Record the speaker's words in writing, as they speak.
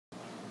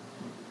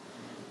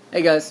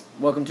Hey guys,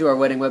 welcome to our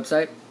wedding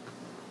website.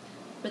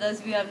 For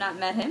those of you who have not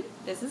met him,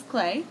 this is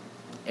Clay.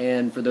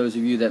 And for those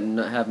of you that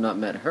have not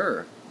met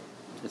her,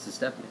 this is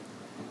Stephanie.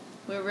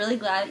 We're really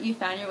glad that you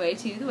found your way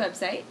to the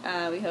website.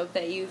 We hope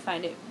that you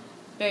find it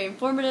very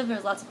informative.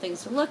 There's lots of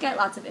things to look at,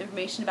 lots of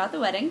information about the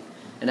wedding.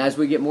 And as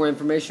we get more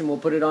information, we'll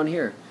put it on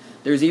here.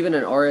 There's even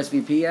an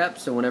RSVP app,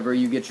 so whenever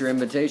you get your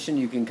invitation,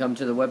 you can come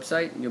to the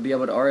website. You'll be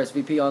able to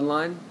RSVP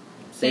online.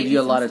 Save you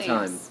a lot of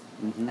time.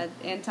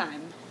 And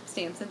time.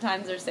 Stamps and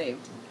times are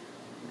saved.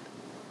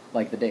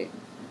 Like the date.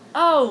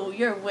 Oh,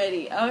 you're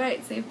witty. All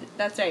right, saved.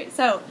 That's right.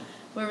 So,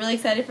 we're really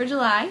excited for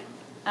July.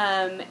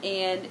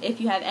 And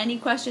if you have any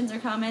questions or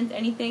comments,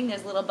 anything,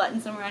 there's a little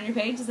button somewhere on your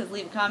page that says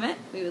leave a comment.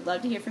 We would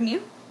love to hear from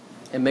you.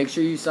 And make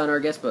sure you sign our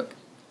guest book.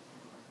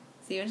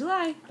 See you in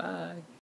July. Bye.